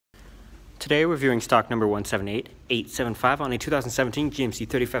Today we're reviewing stock number 178875 on a 2017 GMC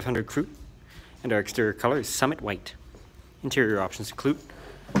 3500 Crew, and our exterior color is Summit White. Interior options include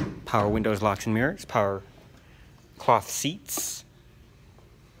power windows, locks and mirrors, power cloth seats,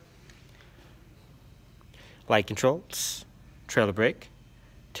 light controls, trailer brake,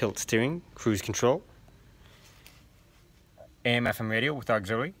 tilt steering, cruise control, AM/FM radio with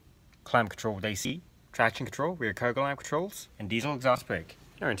auxiliary, climate control with AC, traction control, rear cargo lamp controls, and diesel exhaust brake.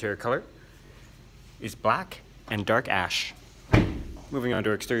 Our interior color is black and dark ash. Moving on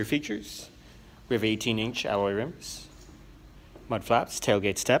to our exterior features, we have 18-inch alloy rims, mud flaps,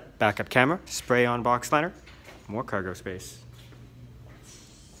 tailgate step, backup camera, spray-on box liner, more cargo space.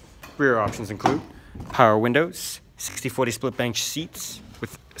 Rear options include power windows, 60/40 split bench seats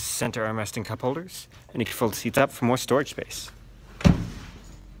with center armrest and cup holders, and you can fold the seats up for more storage space.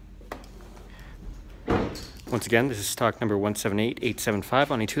 Once again, this is stock number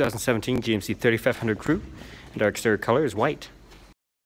 178875 on a 2017 GMC 3500 Crew, and our exterior color is white.